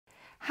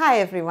Hi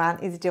everyone,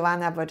 it's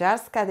Joanna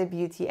Bojarska, the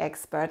beauty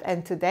expert,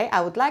 and today I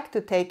would like to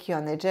take you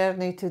on a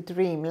journey to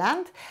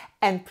Dreamland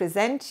and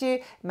present you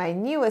my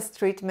newest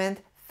treatment,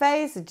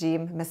 Face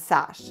Gym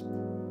Massage.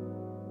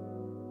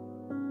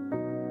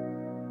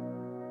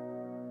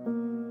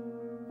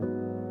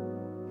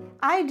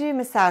 I do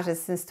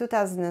massages since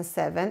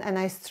 2007 and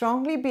I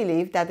strongly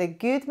believe that a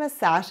good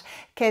massage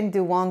can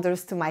do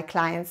wonders to my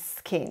client's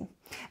skin.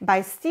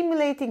 By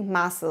stimulating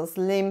muscles,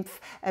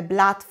 lymph,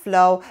 blood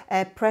flow,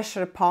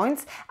 pressure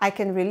points, I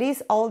can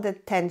release all the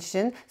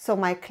tension so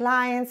my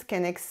clients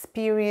can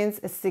experience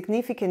a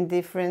significant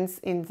difference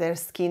in their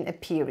skin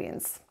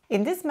appearance.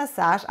 In this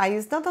massage, I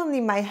use not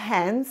only my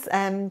hands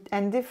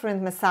and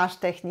different massage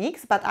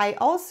techniques, but I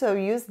also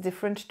use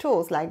different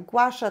tools like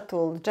gua sha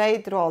tool,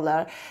 jade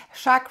roller,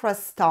 chakra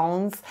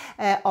stones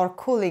or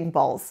cooling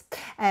balls.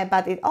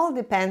 But it all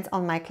depends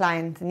on my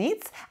client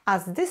needs,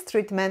 as this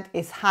treatment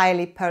is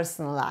highly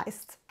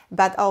personalized.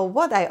 But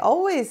what I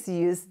always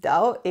use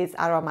though is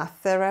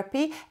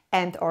aromatherapy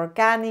and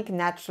organic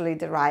naturally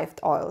derived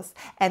oils.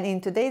 And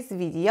in today's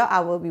video, I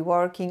will be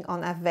working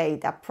on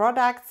Aveda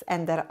products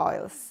and their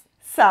oils.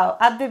 So,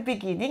 at the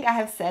beginning I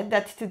have said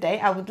that today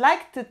I would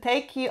like to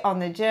take you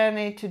on a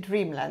journey to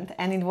Dreamland,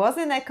 and it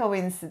wasn't a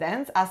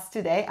coincidence, as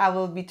today I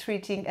will be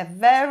treating a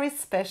very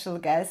special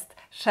guest,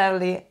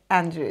 Shirley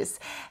Andrews,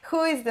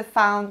 who is the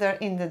founder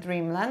in the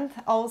Dreamland,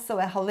 also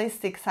a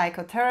holistic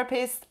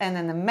psychotherapist and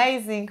an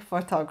amazing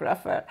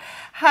photographer.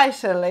 Hi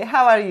Shirley,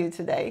 how are you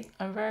today?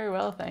 I'm very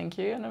well, thank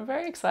you, and I'm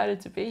very excited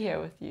to be here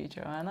with you,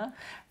 Joanna.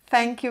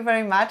 Thank you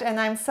very much,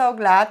 and I'm so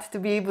glad to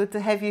be able to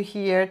have you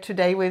here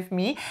today with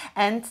me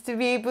and to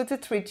be able to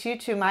treat you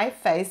to my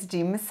face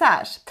gym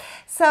massage.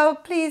 So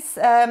please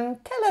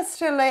tell us,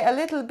 Shirley, a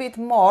little bit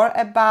more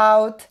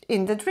about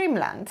In the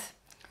Dreamland.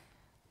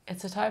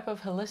 It's a type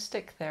of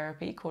holistic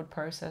therapy called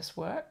process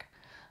work,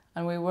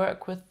 and we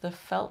work with the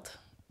felt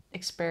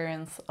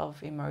experience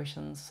of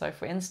emotions. So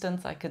for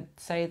instance, I could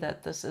say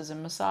that this is a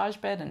massage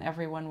bed and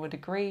everyone would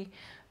agree,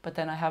 but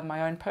then I have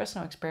my own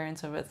personal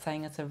experience of it,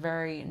 saying it's a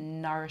very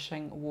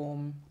nourishing,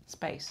 warm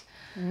space.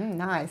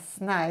 Nice.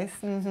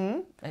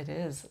 It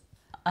is.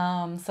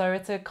 So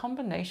it's a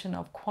combination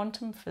of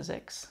quantum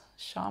physics,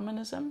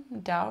 shamanism,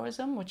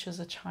 Taoism, which is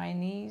a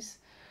Chinese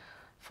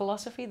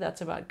philosophy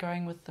that's about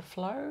going with the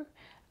flow,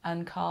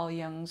 and Carl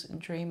Jung's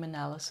dream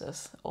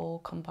analysis, all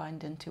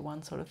combined into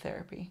one sort of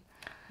therapy.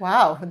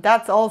 Wow,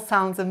 that all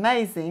sounds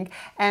amazing.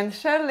 And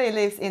Shirley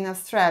lives in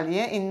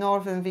Australia, in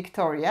Northern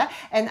Victoria,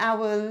 and I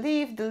will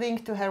leave the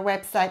link to her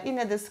website in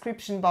the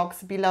description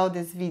box below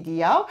this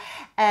video.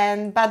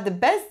 But the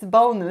best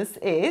bonus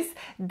is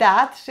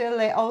that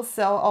Shirley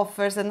also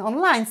offers an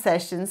online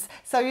sessions,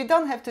 so you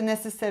don't have to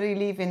necessarily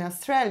live in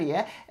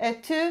Australia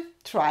to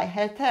try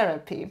her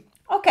therapy.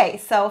 Okay,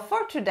 so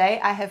for today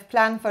I have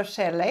planned for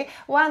Shirley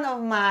one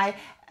of my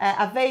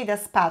Aveda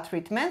spa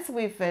treatments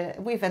with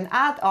an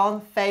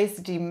add-on face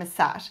gym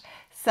massage.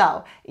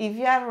 So, if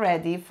you are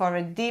ready for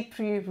a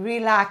deeply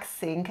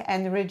relaxing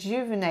and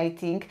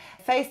rejuvenating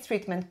face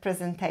treatment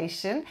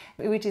presentation,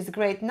 which is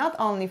great not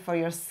only for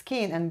your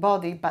skin and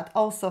body, but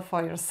also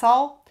for your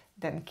soul,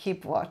 then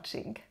keep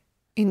watching.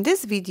 In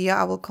this video,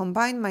 I will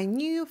combine my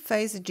new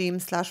face gym /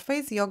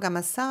 face yoga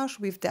massage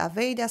with the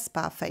Aveda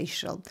spa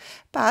facial.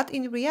 But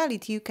in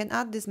reality, you can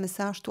add this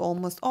massage to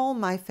almost all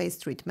my face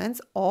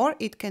treatments, or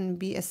it can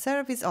be a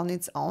service on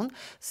its own,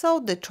 so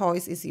the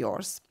choice is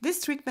yours.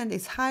 This treatment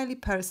is highly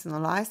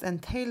personalized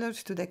and tailored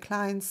to the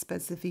client's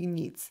specific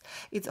needs.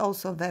 It's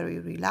also very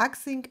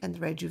relaxing and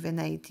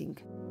rejuvenating.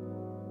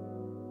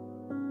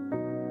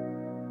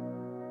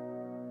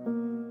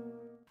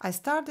 I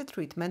start the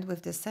treatment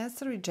with the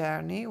sensory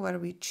journey where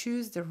we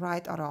choose the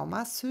right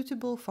aroma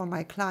suitable for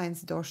my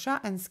client's dosha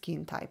and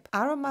skin type.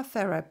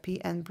 Aromatherapy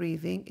and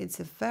breathing is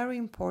a very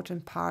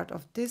important part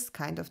of this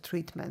kind of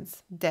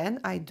treatments.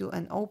 Then I do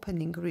an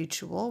opening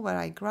ritual where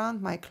I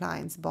ground my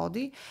client's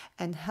body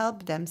and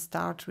help them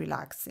start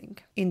relaxing.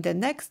 In the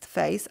next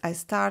phase, I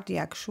start the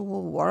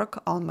actual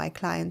work on my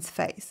client's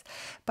face.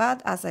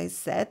 But as I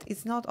said,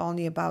 it's not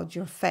only about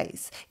your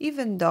face.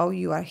 Even though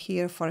you are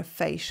here for a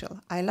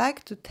facial, I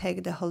like to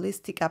take the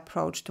holistic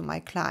approach to my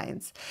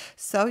clients,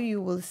 so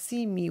you will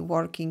see me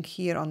working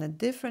here on the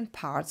different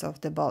parts of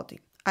the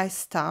body. I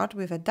start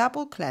with a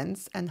double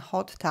cleanse and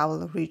hot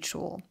towel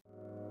ritual.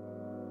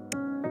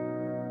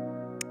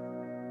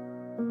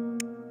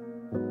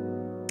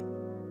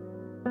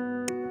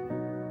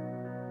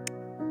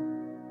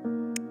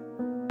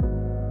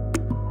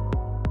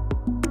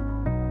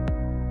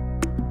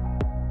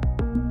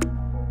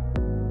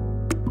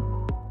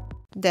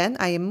 Then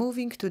I am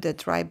moving to the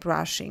dry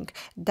brushing.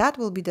 That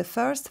will be the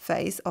first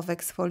phase of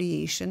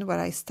exfoliation, where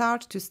I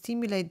start to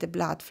stimulate the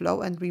blood flow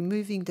and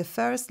removing the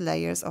first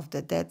layers of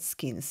the dead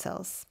skin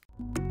cells.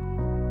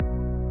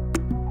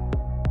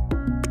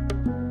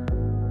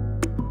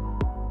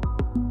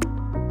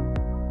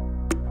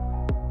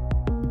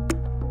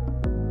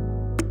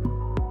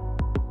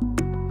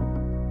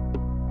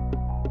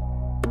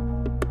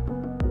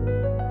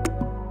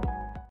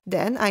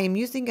 Then I am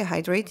using a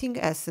hydrating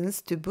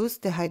essence to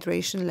boost the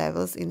hydration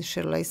levels in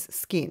Shirley's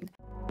skin.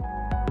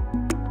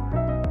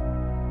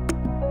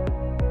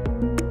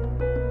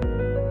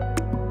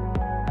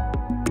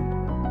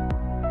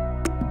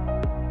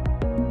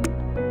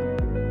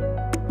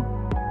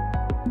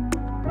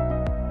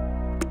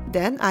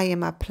 Then I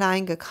am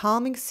applying a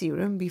calming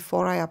serum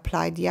before I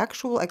apply the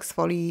actual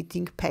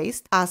exfoliating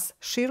paste, as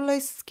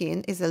Shirley's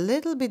skin is a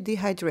little bit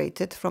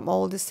dehydrated from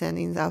all the sun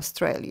in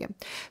Australia.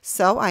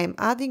 So I am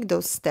adding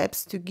those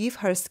steps to give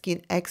her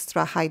skin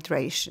extra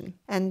hydration.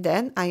 And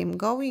then I am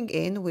going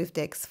in with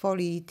the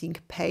exfoliating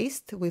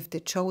paste with the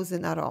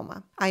chosen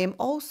aroma. I am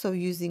also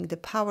using the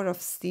power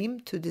of steam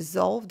to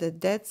dissolve the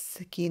dead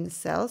skin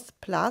cells,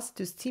 plus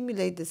to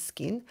stimulate the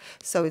skin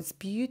so it's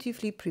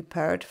beautifully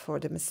prepared for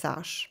the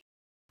massage.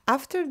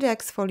 After the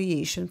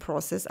exfoliation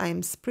process, I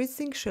am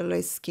spritzing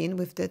Shirley's skin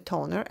with the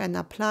toner and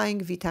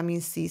applying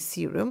vitamin C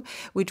serum,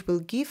 which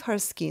will give her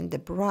skin the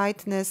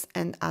brightness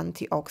and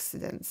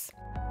antioxidants.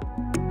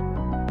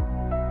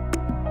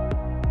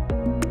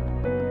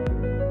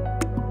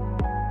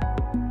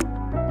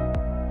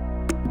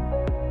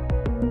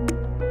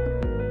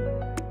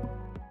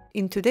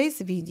 In today's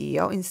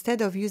video,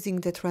 instead of using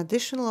the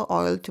traditional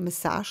oil to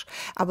massage,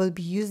 I will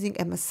be using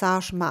a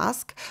massage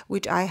mask,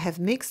 which I have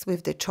mixed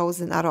with the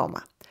chosen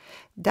aroma.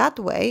 That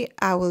way,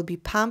 I will be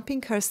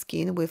pumping her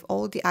skin with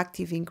all the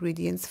active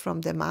ingredients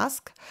from the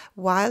mask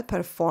while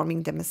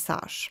performing the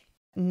massage.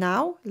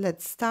 Now,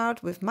 let's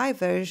start with my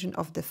version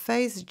of the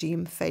face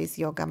gym face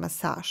yoga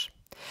massage.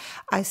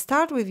 I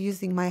start with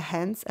using my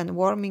hands and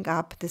warming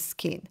up the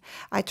skin.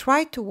 I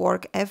try to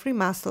work every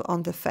muscle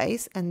on the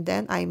face, and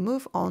then I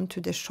move on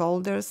to the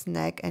shoulders,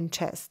 neck and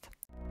chest.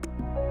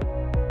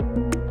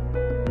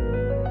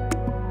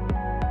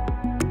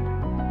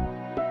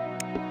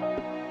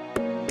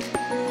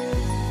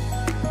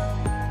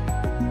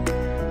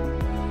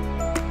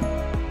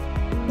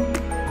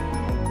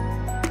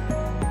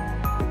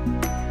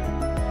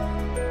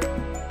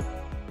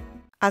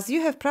 As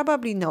you have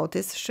probably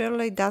noticed,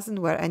 Shirley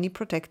doesn't wear any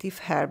protective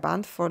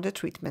hairband for the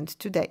treatment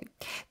today.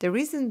 The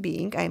reason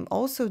being, I am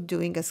also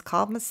doing a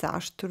scalp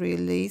massage to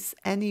release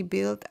any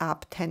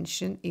built-up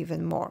tension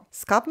even more.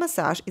 Scalp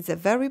massage is a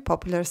very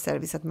popular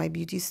service at my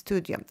beauty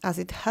studio, as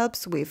it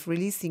helps with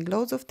releasing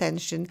loads of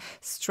tension,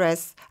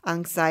 stress,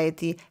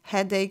 anxiety,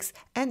 headaches,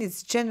 and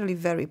it's generally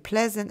very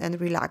pleasant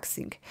and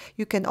relaxing.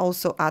 You can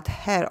also add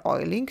hair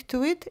oiling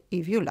to it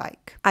if you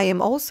like. I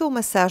am also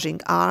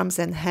massaging arms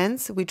and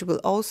hands, which will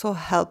also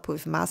help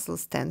with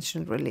muscles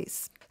tension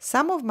release.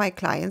 Some of my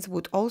clients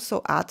would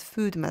also add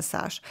foot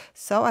massage,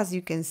 so as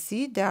you can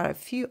see, there are a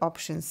few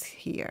options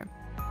here.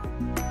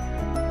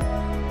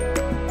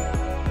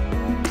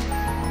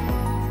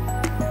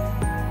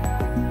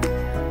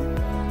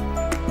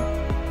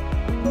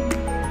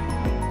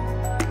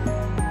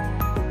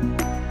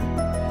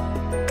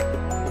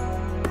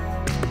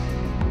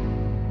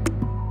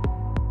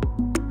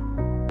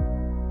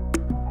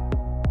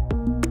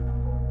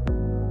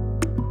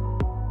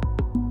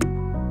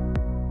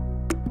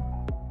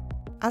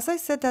 As I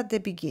said at the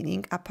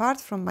beginning, apart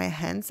from my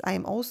hands, I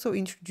am also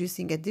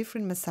introducing a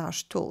different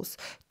massage tools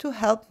to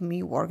help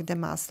me work the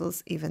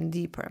muscles even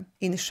deeper.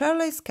 In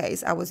Shirley's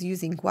case, I was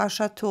using gua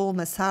sha tool,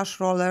 massage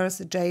rollers,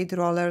 jade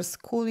rollers,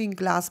 cooling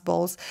glass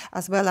balls,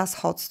 as well as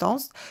hot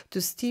stones to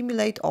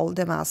stimulate all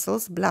the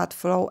muscles, blood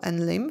flow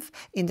and lymph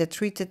in the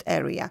treated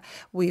area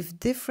with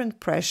different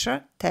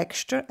pressure,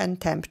 texture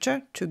and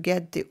temperature to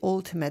get the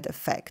ultimate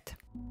effect.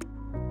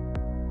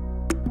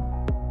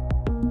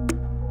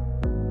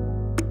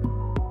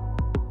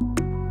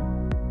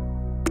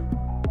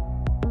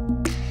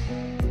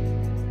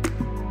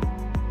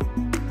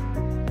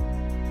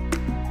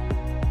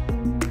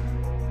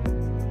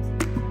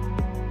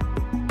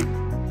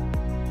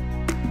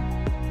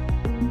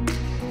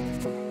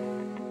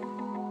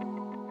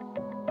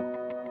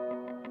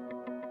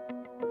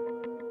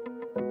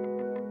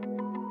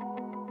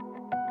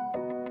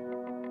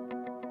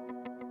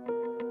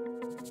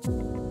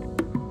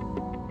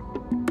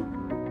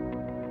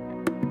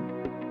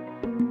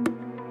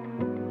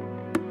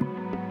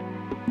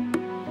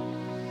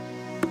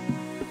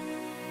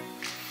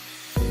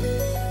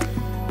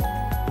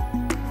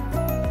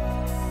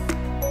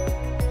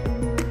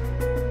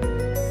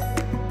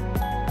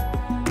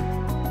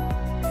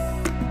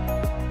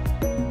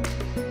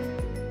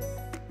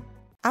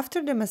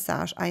 After the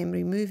massage, I am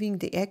removing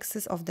the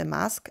excess of the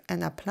mask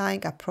and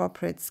applying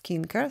appropriate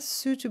skincare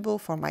suitable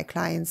for my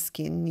client's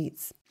skin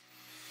needs.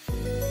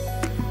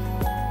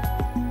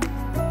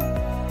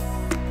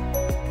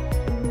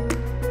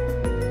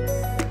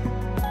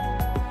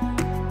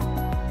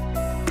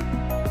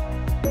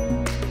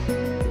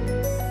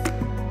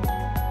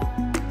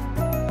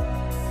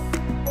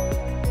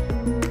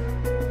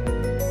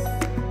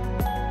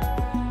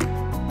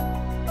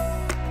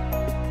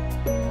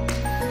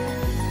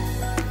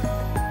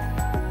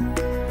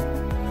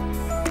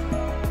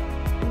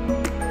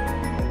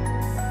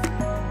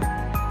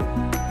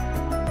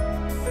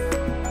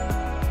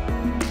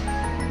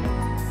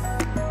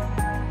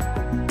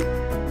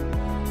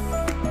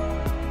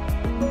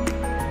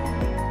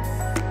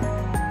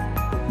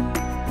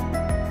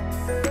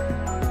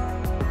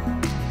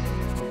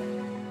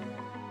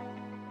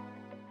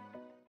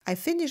 I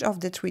finish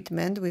off the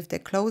treatment with the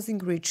closing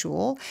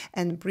ritual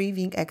and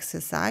breathing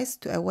exercise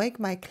to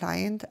awake my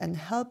client and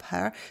help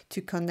her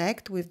to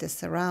connect with the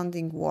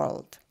surrounding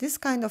world. This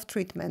kind of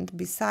treatment,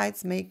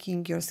 besides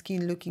making your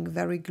skin looking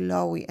very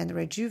glowy and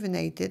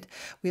rejuvenated,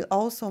 will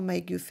also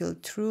make you feel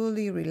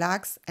truly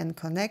relaxed and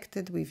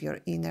connected with your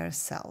inner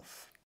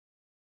self.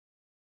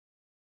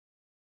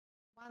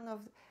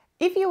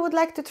 If you would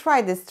like to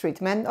try this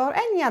treatment or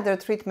any other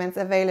treatments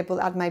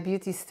available at my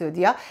beauty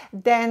studio,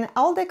 then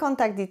all the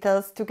contact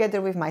details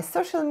together with my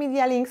social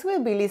media links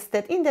will be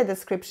listed in the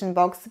description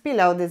box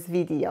below this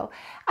video.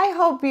 I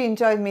hope you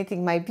enjoyed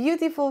meeting my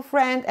beautiful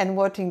friend and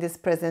watching this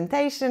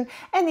presentation,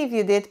 and if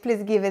you did,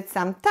 please give it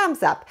some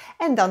thumbs up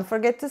and don't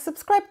forget to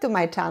subscribe to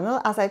my channel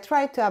as I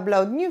try to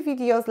upload new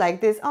videos like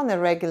this on a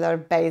regular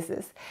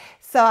basis.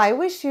 So I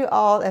wish you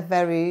all a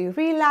very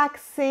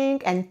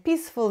relaxing and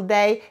peaceful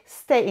day.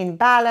 Stay in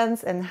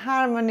balance and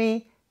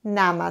harmony.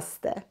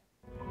 Namaste.